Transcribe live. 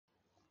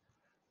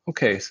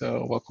Okay,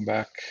 so welcome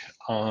back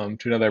to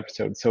another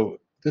episode. So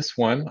this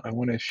one, I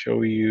want to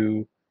show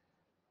you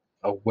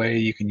a way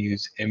you can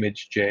use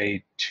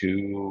ImageJ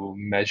to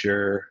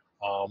measure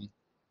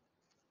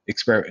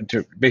experiment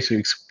to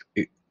basically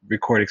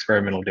record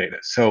experimental data.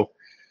 So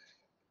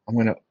I'm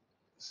going to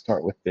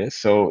start with this.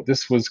 So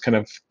this was kind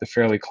of the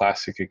fairly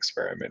classic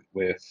experiment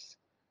with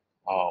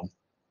um,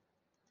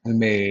 we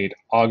made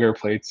agar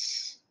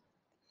plates.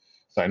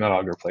 Sorry, not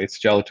agar plates,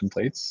 gelatin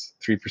plates.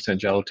 3%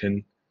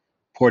 gelatin.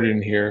 Poured it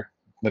in here.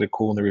 Let it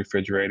cool in the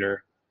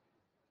refrigerator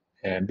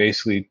and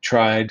basically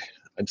tried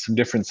some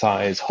different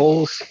size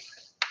holes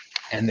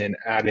and then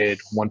added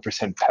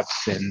 1%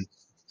 pepsin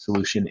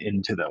solution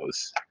into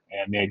those.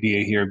 And the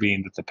idea here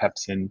being that the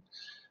pepsin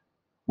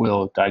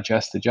will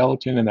digest the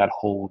gelatin and that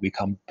hole will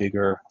become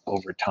bigger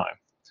over time.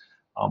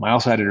 I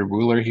also added a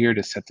ruler here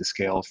to set the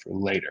scale for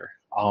later.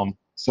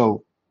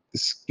 So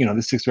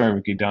this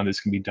experiment can be done. This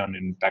can be done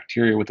in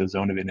bacteria with a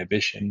zone of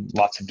inhibition.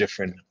 Lots of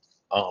different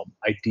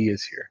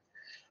ideas here.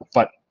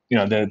 But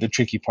the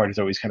tricky part is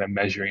always kind of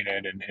measuring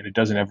it, and it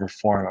doesn't ever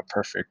form a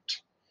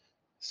perfect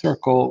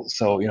circle.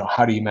 So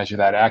how do you measure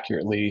that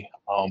accurately?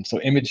 So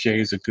ImageJ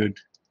is a good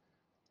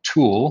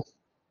tool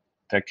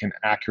that can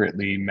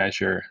accurately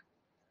measure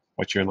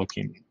what you're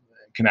looking,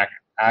 can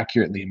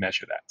accurately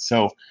measure that.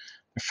 So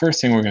the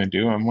first thing we're going to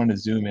do, I'm going to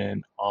zoom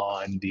in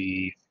on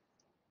the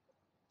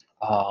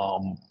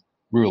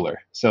ruler.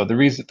 So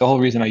the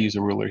whole reason I use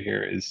a ruler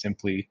here is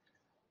simply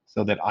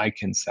so that I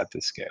can set the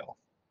scale.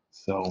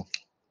 So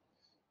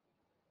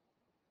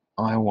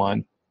I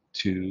want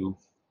to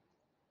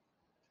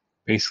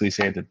basically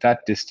say that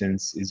that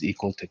distance is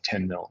equal to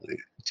 10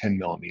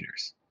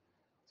 millimeters.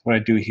 What I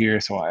do here,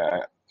 so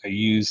I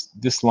use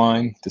this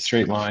line, the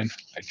straight line,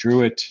 I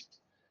drew it,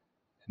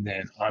 and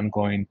then I'm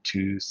going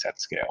to set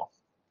scale.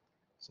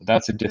 So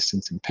that's a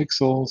distance in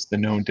pixels. The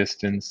known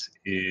distance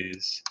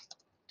is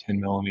 10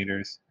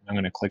 millimeters. I'm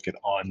going to click it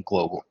on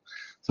global.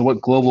 So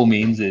what global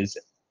means is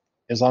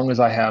as long as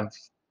I have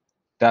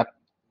that,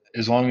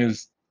 as long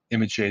as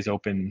ImageJ is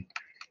open,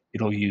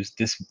 it'll use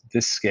this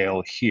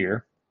scale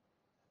here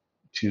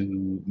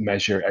to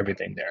measure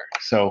everything there.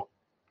 So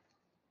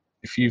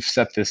if you've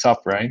set this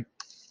up right,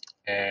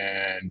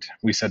 and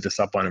we set this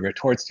up on a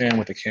retort stand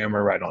with a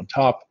camera right on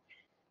top,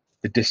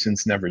 the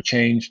distance never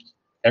changed.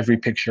 Every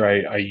picture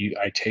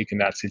I take in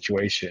that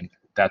situation,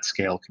 that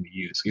scale can be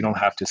used. So you don't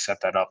have to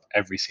set that up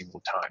every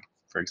single time,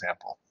 for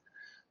example.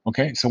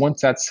 Okay, so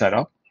once that's set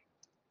up,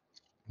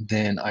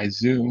 then I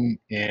zoom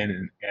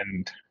in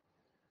and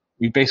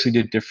we basically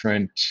did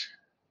different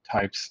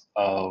types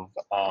of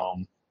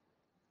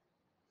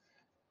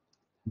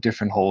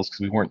different holes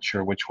because we weren't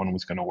sure which one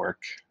was going to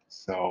work.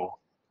 So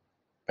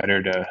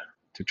better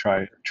to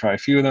try a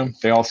few of them.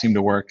 They all seem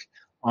to work.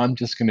 I'm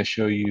just going to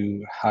show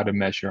you how to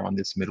measure on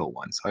this middle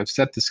one. So I've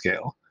set the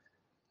scale.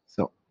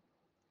 So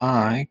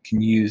I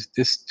can use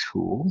this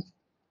tool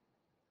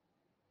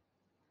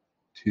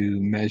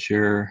to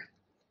measure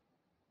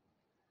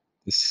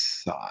the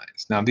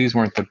size. Now these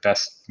weren't the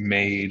best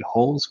made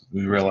holes.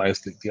 We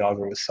realized that the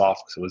auger was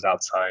soft because it was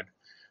outside.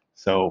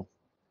 So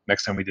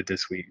next time we did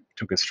this, we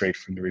took it straight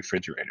from the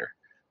refrigerator.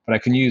 But I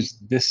can use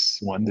this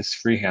one, this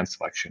freehand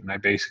selection. I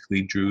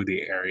basically drew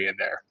the area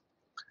there.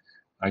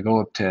 I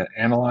go up to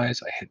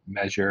analyze, I hit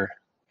measure,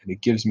 and it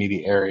gives me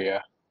the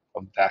area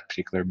of that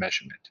particular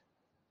measurement.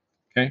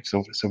 Okay,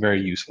 so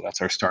very useful.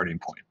 That's our starting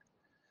point.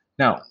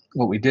 Now,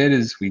 what we did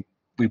is we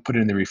put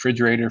it in the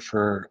refrigerator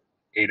for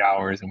 8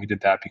 hours, and we did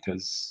that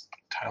because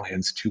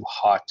Thailand's too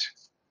hot,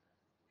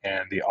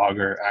 and the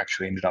auger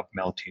actually ended up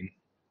melting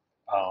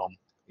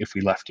if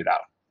we left it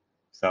out.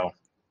 So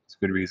it's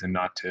a good reason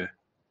not to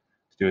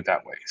do it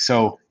that way.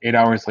 So 8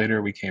 hours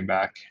later, we came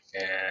back,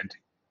 and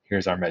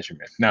here's our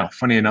measurement. Now,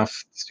 funny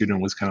enough, the student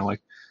was kind of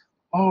like,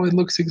 oh, it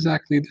looks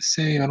exactly the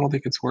same. I don't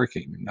think it's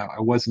working. Now,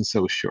 I wasn't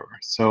so sure.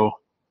 So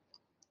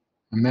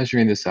I'm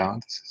measuring this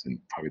out. This isn't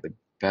probably the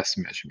best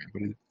measurement,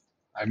 but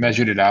I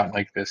measured it out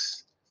like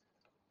this,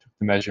 took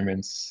the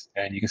measurements,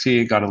 and you can see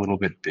it got a little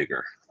bit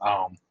bigger.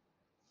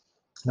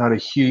 Not a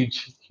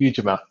huge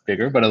amount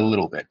bigger, but a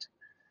little bit.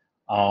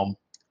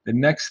 The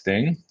next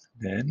thing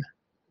then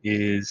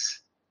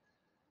is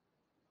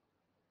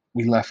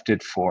we left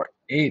it for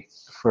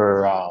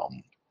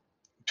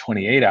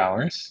 28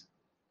 hours,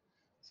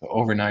 so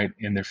overnight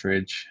in the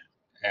fridge,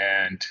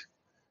 and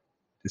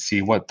to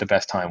see what the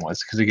best time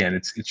was. Because again,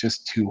 it's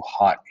just too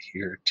hot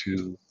here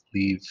to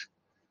leave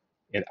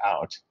it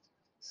out.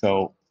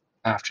 So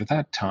after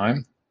that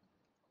time,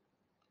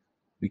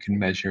 we can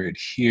measure it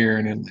here,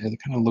 and it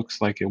kind of looks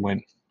like it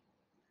went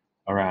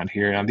around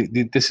here. Now,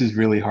 this is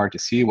really hard to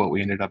see what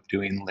we ended up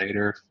doing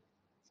later,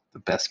 the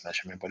best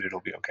measurement, but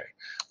it'll be okay.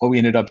 What we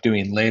ended up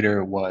doing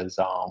later was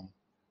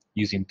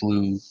using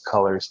blue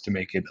colors to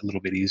make it a little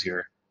bit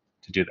easier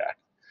to do that.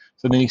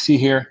 So then you see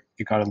here,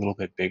 it got a little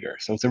bit bigger.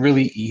 So it's a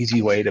really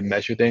easy way to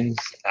measure things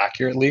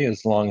accurately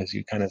as long as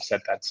you kind of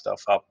set that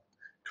stuff up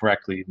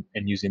correctly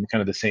and using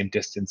kind of the same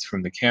distance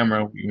from the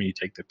camera when you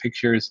take the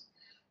pictures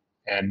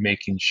and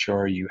making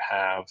sure you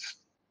have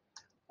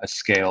a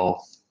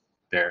scale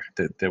there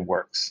that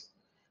works.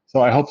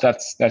 So I hope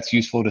that's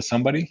useful to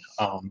somebody.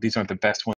 These aren't the best ones.